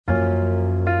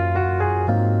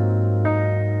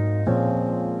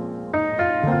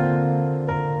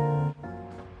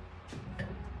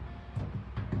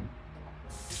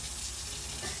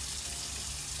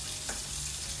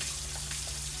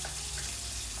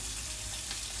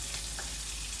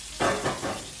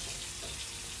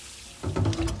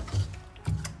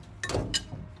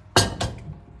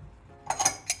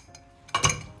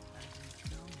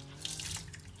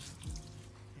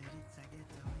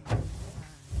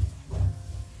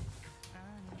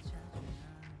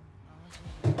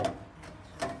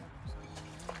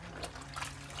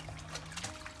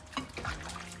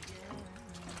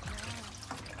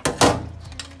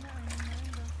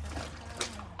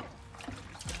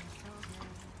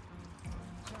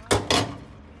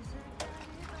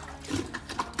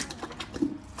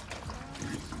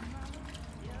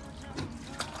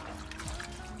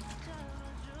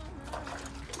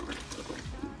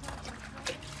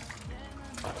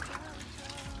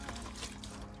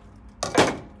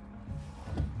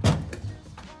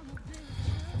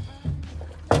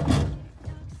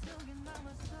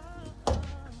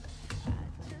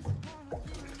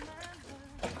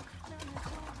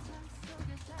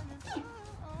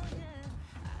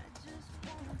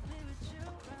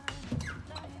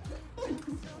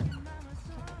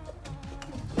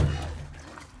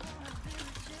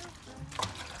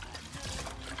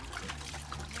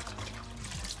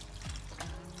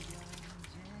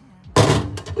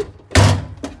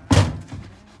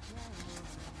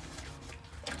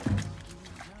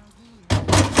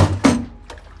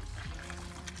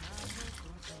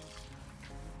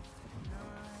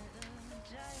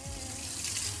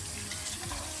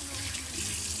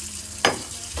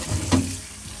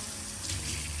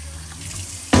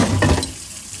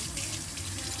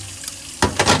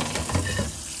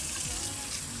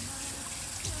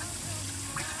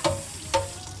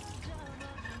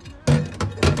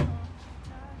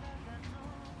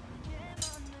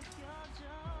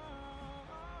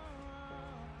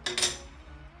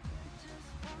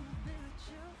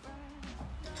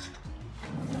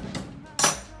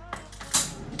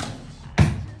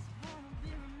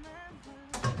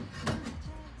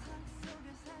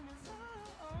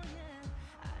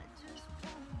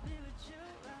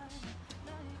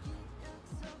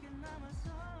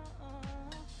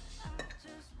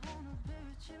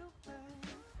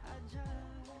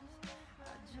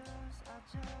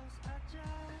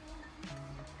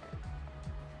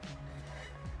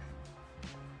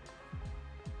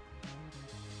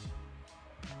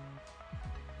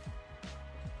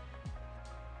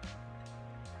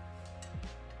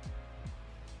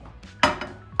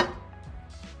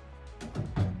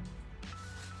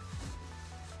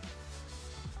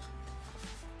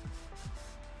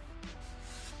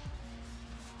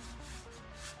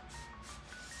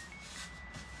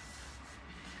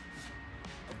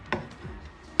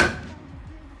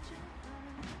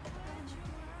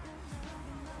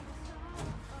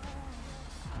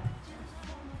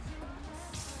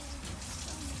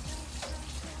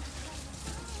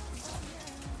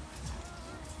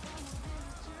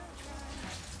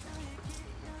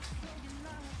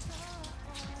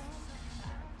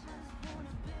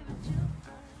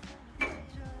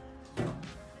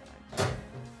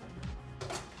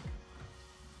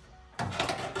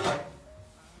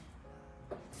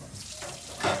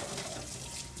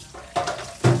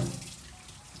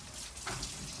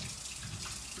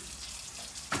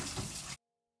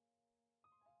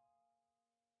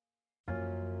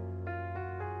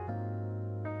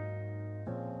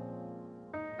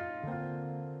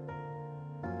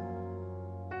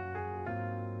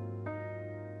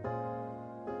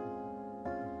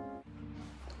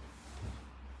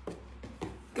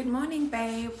Good morning,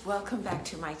 babe. Welcome back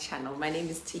to my channel. My name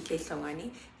is TK Hlongwane.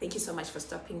 Thank you so much for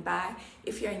stopping by.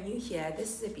 If you're new here,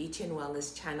 this is a beauty and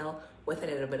wellness channel with a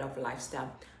little bit of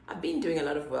lifestyle. I've been doing a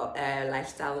lot of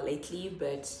lifestyle lately,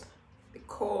 but the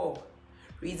core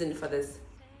reason for this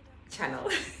channel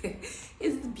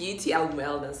is the beauty and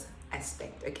wellness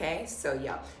aspect. Okay, so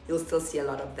yeah, you'll still see a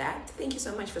lot of that. Thank you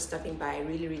so much for stopping by. I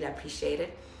really appreciate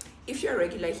it. If you're a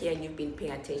regular here and you've been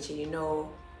paying attention, you know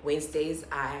Wednesdays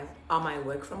are my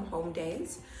work from home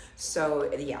days.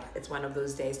 So yeah, it's one of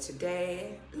those days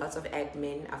today. Lots of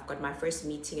admin. I've got my first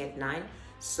meeting at 9,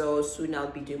 so soon I'll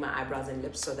be doing my eyebrows and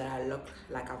lips so that I look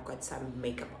like I've got some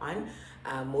makeup on.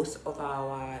 Most of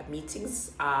our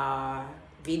meetings are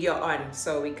video on,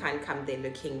 so we can't come there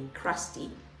looking crusty.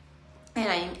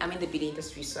 And I'm in the beauty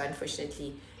industry, so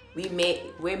unfortunately we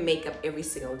wear makeup every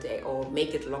single day, or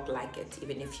make it look like it,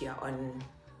 even if you're on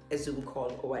a Zoom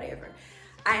call or whatever.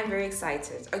 I am very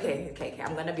excited. Okay,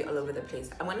 I'm gonna be all over the place.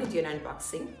 I'm gonna do an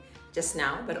unboxing just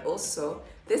now, but also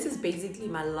this is basically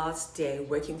my last day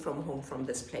working from home from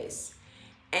this place.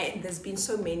 And there's been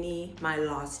so many my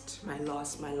last,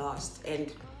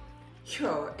 and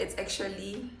yo, it's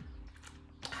actually,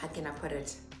 how can I put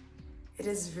it? It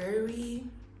is very,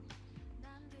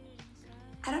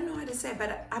 I don't know how to say,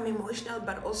 but I'm emotional,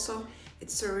 but also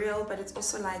it's surreal, but it's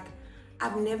also like,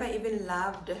 I've never even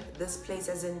loved this place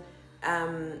as in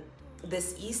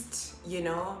this East, you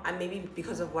know, and maybe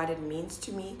because of what it means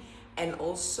to me, and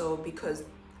also because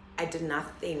I did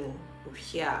nothing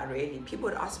here really. People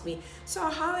would ask me, so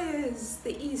how is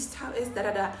the East? How is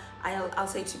da-da-da? I'll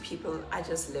say to people, I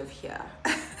just live here.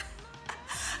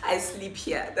 I sleep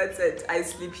here, that's it. I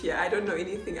sleep here. I don't know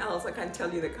anything else. I can't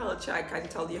tell you the culture. I can't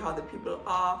tell you how the people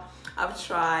are. I've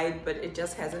tried, but it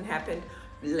just hasn't happened.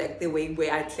 Like the way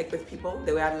where I click with people,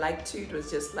 the way I'd like to, it was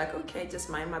just like, okay, just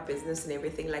mind my business and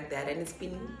everything like that. And it's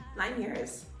been 9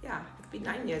 years. Yeah, it's been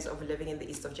 9 years of living in the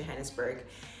east of Johannesburg.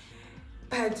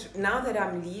 But now that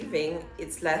I'm leaving,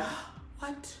 it's like,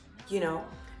 what? You know,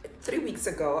 3 weeks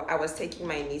ago, I was taking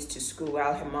my niece to school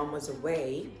while her mom was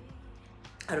away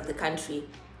out of the country.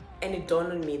 And it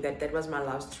dawned on me that that was my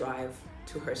last drive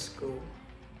to her school.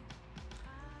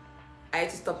 I had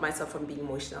to stop myself from being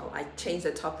emotional. I changed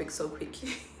the topic so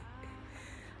quickly.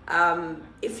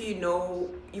 If you know,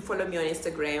 you follow me on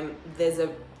Instagram, there's a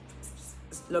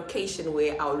location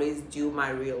where I always do my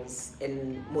reels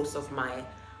and most of my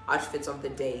outfits of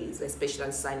the days, especially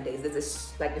on Sundays.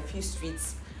 There's like a few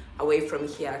streets away from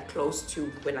here, close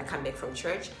to when I come back from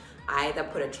church. I either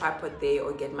put a tripod there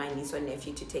or get my niece or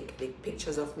nephew to take big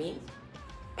pictures of me.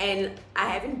 And I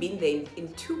haven't been there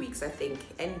in 2 weeks, I think,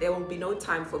 and there will be no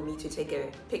time for me to take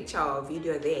a picture or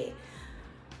video there.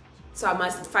 So I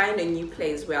must find a new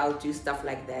place where I'll do stuff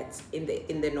like that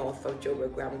in the north of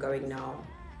Joburg, where I'm going now.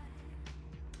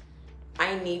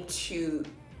 I need to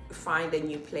find a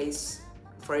new place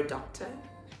for a doctor,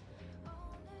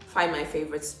 find my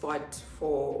favorite spot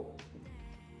for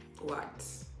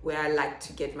where I like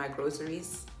to get my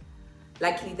groceries.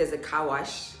 Luckily, there's a car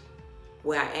wash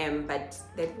where I am, but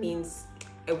that means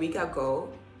a week ago,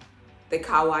 the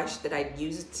car wash that I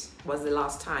used was the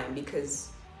last time, because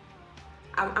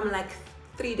I'm like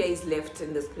 3 days left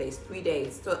in this place, 3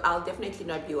 days. So I'll definitely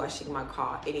not be washing my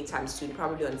car anytime soon,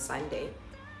 probably on Sunday.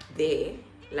 There,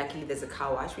 luckily there's a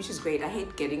car wash, which is great. I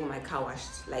hate getting my car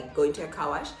washed, like going to a car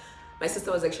wash. My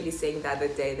sister was actually saying the other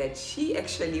day that she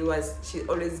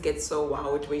always gets so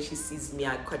wowed when she sees me,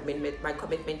 my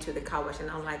commitment to the car wash, and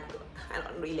I'm like, I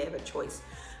don't really have a choice.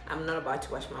 I'm not about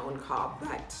to wash my own car,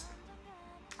 but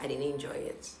I didn't enjoy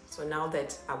it. So now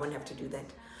that I won't have to do that,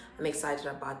 I'm excited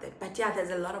about that. But yeah, there's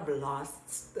a lot of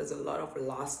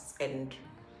lasts. And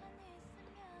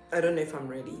I don't know if I'm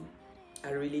ready. I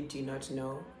really do not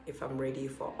know if I'm ready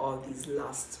for all these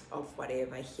lasts of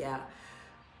whatever here.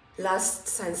 Last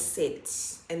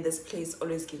sunsets, and this place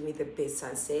always gives me the best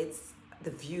sunsets. The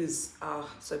views are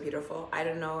so beautiful. I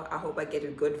don't know, I hope I get a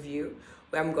good view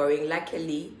where I'm going.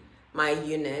 Luckily, my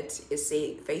unit is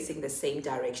facing the same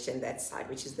direction, that side,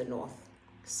 which is the north.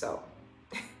 So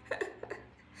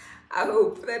I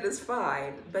hope that is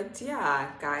fine. But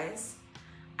yeah, guys,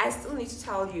 I still need to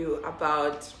tell you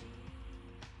about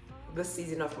the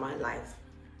season of my life.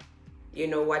 You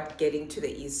know what getting to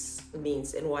the east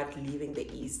means and what leaving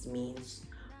the east means.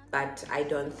 But I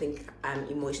don't think I'm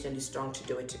emotionally strong to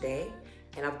do it today,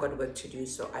 and I've got work to do,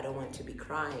 so I don't want to be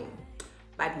crying.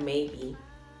 But maybe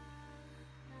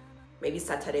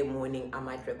Saturday morning I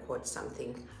might record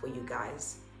something for you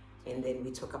guys, and then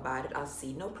we talk about it. I'll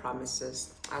see, no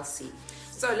promises, I'll see.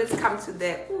 So let's come to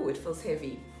the, ooh, it feels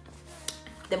heavy.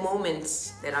 the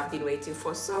moment that I've been waiting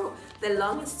for. So the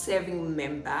longest serving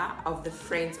member of the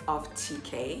Friends of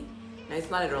TK, now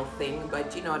it's not a real thing,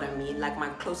 but you know what I mean, like my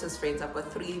closest friends, I've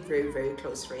got 3 very, very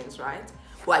close friends, right,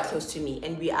 who are close to me,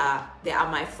 and they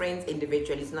are my friends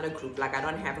individually. It's not a group. Like, I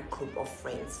don't have a group of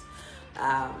friends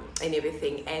and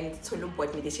everything. And Tulu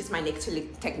bought me this. She's my nail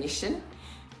technician.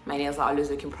 My nails are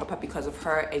always looking proper because of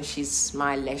her, and she's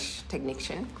my lash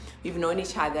technician. We've known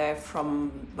each other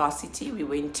from varsity. We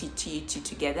were in TT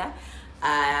together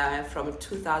from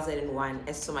 2001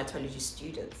 as stomatology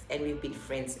students, and we've been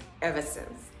friends ever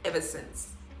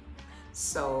since.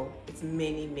 So it's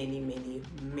many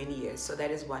years. So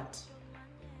that is what,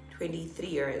 23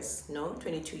 years, no,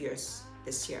 22 years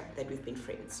this year that we've been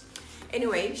friends.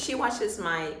 Anyway, she watches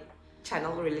my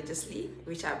channel religiously,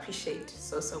 which I appreciate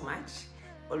so much.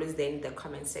 Always there in the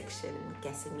comment section,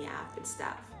 gassing me up and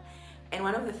stuff. And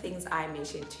one of the things I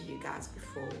mentioned to you guys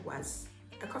before was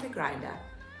a coffee grinder,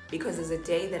 because there's a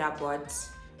day that I bought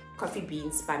coffee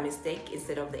beans by mistake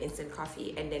instead of the instant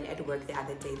coffee, and then at work the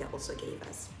other day they also gave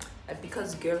us. But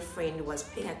because girlfriend was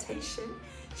paying attention,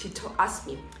 she asked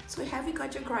me, so have you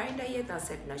got your grinder yet? I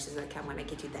said no. She's like, I'm gonna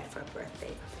get you that for a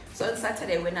birthday. So on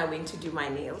Saturday when I went to do my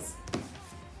nails,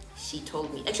 she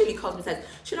told me, actually called me, said,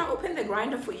 should I open the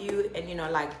grinder for you? And you know,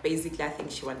 like basically I think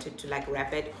she wanted to like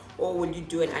wrap it, or will you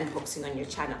do an unboxing on your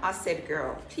channel? I said,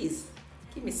 girl, please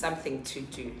give me something to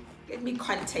do. Let me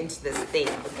content this thing,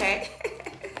 okay?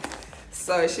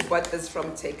 So she bought this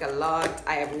from Take a Lot.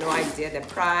 I have no idea the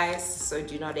price, so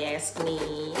do not ask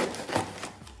me.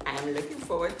 I am looking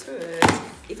forward to it.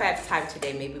 If I have time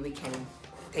today, maybe we can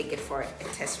take it for a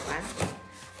test run.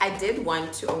 I did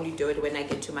want to only do it when I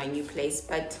get to my new place,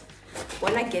 but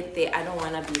when I get there, I don't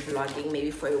want to be vlogging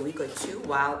maybe for a week or 2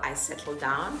 while I settle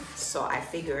down. So I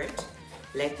figured,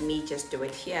 let me just do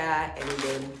it here and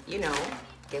then, you know,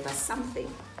 give us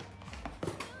something.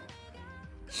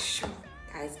 Sure,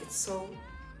 guys, it's so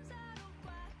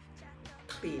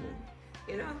clean.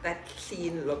 You know, that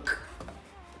clean look.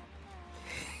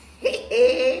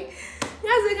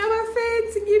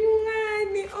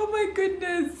 Oh my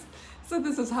goodness. So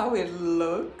this is how it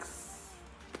looks.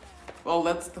 Well,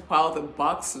 that's how the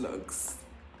box looks.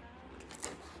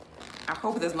 I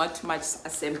hope there's not too much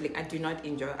assembling. I do not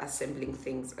enjoy assembling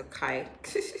things, okay?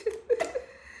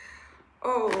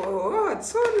 Oh, it's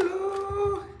so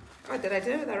low. Oh, did I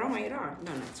do the wrong way around?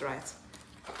 No, it's right.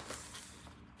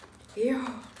 Yo,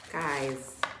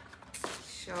 guys.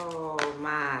 Show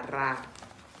Mara.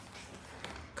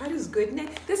 God is good.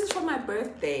 This is for my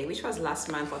birthday, which was last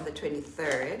month on the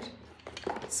 23rd.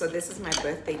 So this is my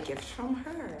birthday gift from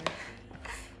her.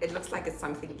 It looks like it's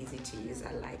something easy to use.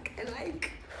 I like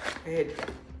it.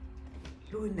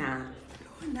 Luna.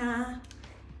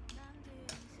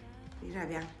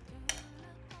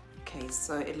 Okay,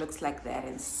 so it looks like that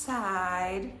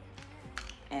inside,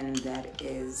 and that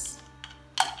is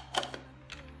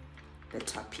the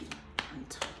toppy on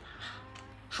top.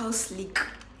 How sleek,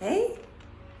 hey?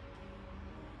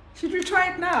 Should we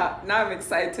try it now? Now I'm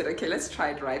excited. Okay, let's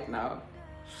try it right now.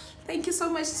 Thank you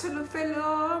so much,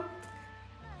 Tolofelo.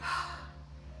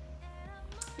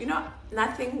 You know,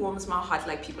 nothing warms my heart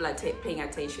like people are paying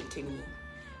attention to me.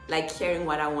 Like hearing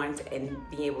what I want and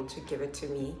being able to give it to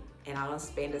me. And I don't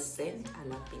spend a cent. I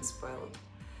love being spoiled.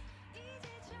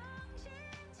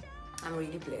 I'm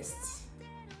really blessed.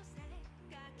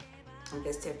 I'm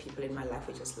blessed to have people in my life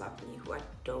who just love me, who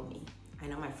adore me. I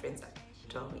know my friends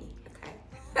adore me, okay?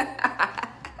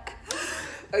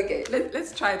 Okay,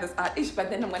 let's try this out. But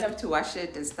then I'm gonna have to wash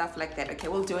it and stuff like that. Okay,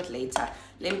 we'll do it later.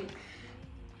 Okay,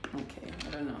 I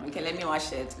don't know. Okay, let me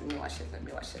wash it.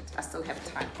 I still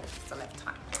have time.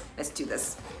 Let's do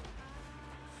this.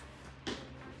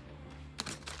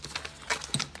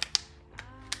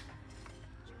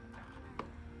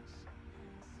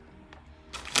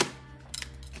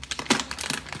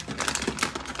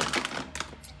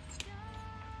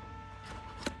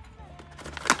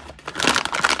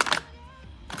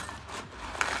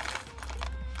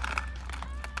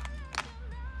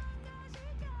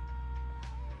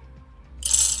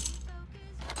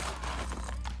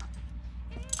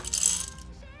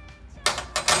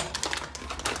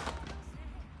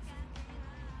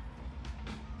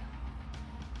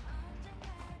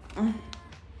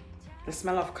 The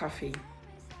smell of coffee.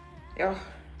 Oh, it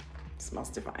smells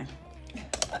divine.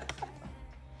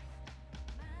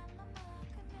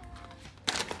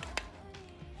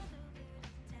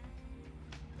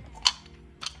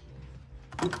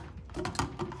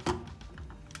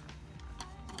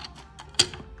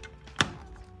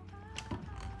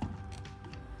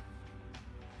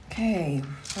 Okay,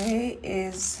 where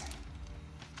is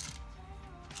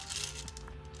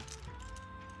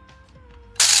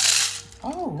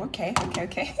okay.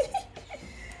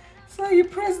 So you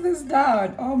press this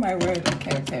down. Oh my word.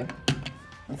 Okay.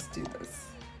 Let's do this.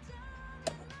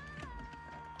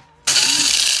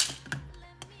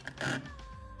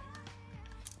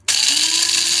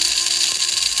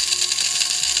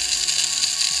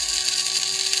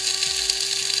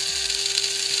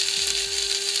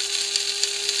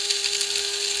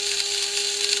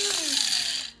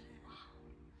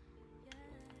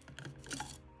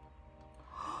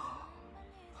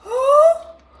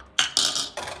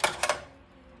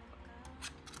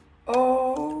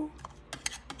 Oh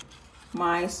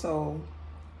my soul.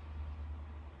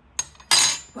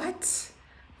 What?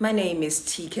 My name is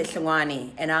TK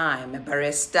Hlongwane and I'm a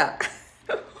barista.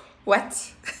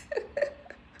 What?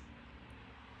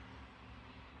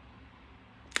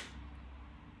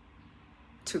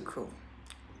 Too cool.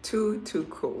 Too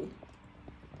cool.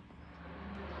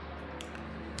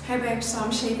 Hey babe, so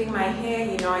I'm shaving my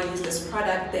hair. You know I use this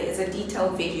product. There is a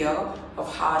detailed video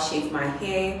of how I shave my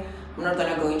hair. I'm not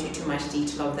gonna go into too much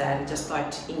detail of that. I just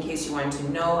thought in case you want to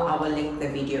know, I will link the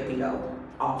video below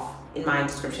in my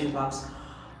description box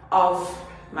of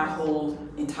my whole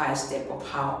entire step of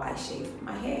how I shave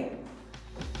my hair.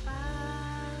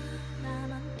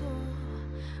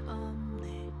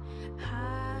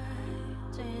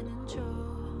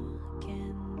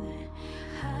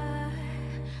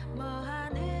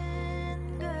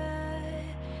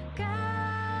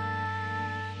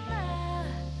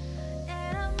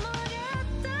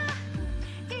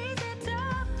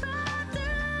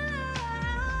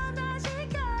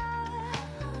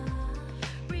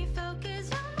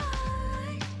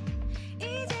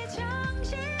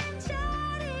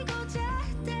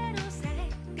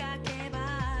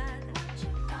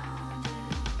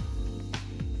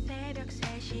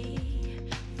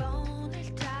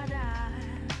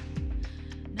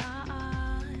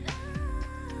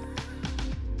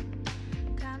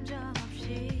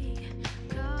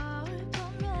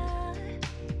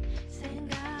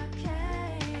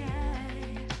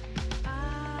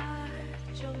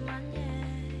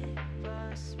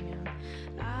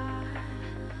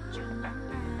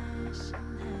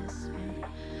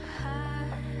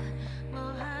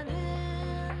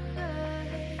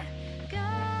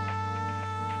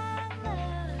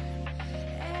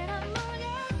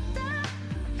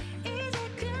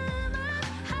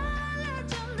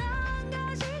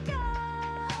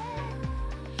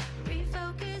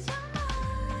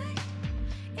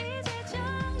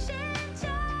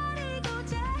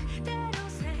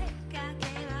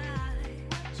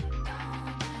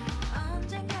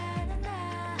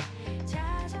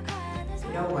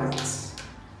 You know what?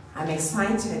 I'm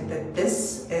excited that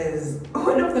this is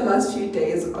one of the last few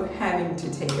days of having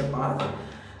to take a bath.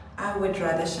 I would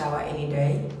rather shower any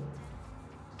day,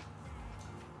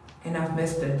 and I've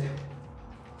missed it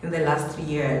in the last 3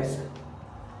 years.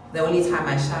 The only time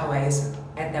I shower is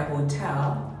at the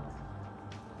hotel.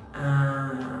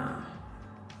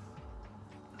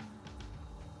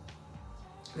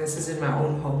 This is in my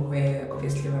own home, where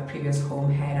obviously my previous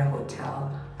home had a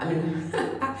hotel. I mean,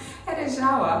 had a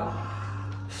shower.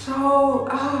 So,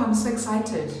 I'm so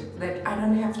excited that I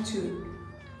don't have to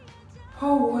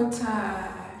pour water,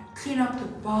 clean up the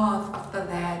bath after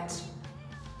that.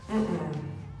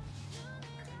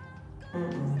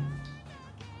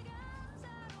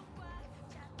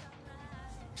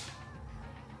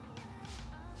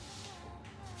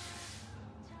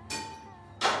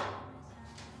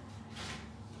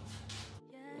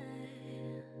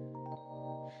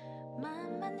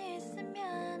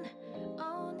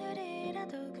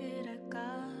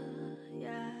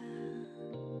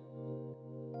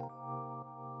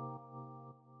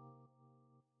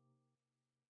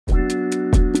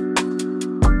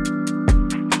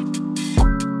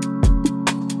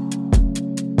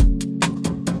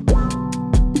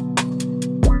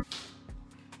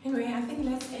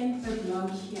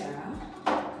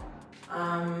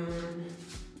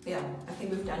 Yeah, I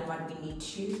think we've done what we need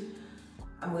to.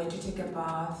 I'm going to take a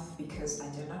bath because I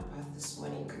did not bath this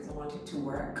morning because I wanted to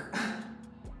work.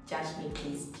 Judge me,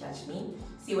 please, judge me.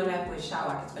 See, when I have a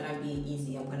shower, it's gonna be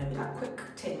easy. I'm gonna be like quick,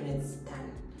 10 minutes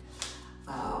done.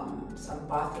 So I'm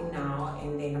bathing now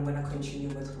and then I'm gonna continue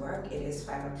with work. It is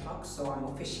 5 o'clock, so I'm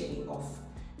officially off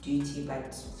duty,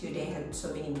 but today I had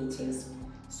so many meetings.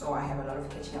 So I have a lot of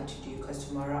catching up to do because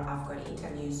tomorrow I've got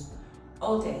interviews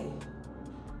all day.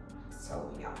 So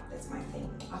yeah, that's my thing.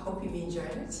 I hope you've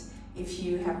enjoyed it. If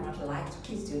you have not liked,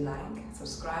 please do like,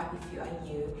 subscribe if you are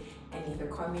new, and leave a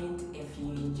comment if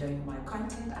you enjoyed my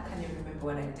content. I can't even remember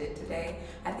what I did today.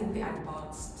 I think we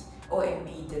unboxed, and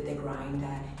we did the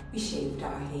grinder, we shaved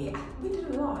our hair. We did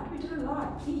a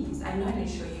lot, please. I know I didn't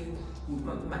show you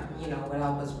you know, while I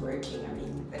was working. I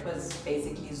mean, it was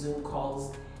basically Zoom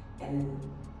calls and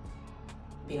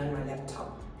being on my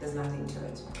laptop. There's nothing to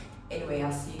it. Anyway,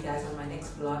 I'll see you guys on my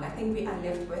next vlog. I think we are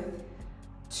left with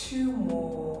 2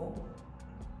 more,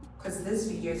 because this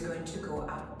video is going to go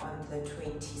up on the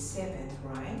 27th,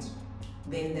 right?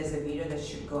 Then there's a video that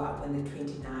should go up on the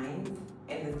 29th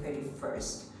and the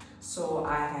 31st. So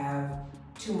I have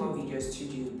 2 more videos to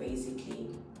do basically.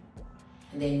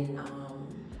 And then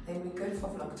we're good for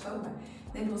Vlogtober.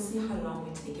 Then we'll see how long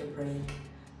we take a break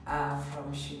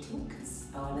from shooting, because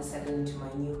I want to settle into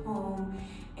my new home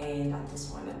and I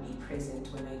just want to be present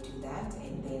when I do that.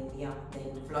 And then yeah,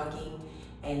 then vlogging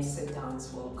and sit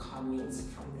downs will commence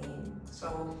from then.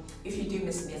 So if you do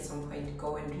miss me at some point,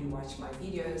 go and rewatch my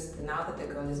videos. Now that the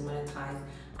girl is monetized,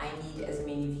 I need as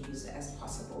many views as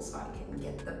possible so I can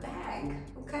get the bag.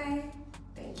 Okay?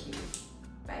 Thank you.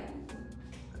 Bye.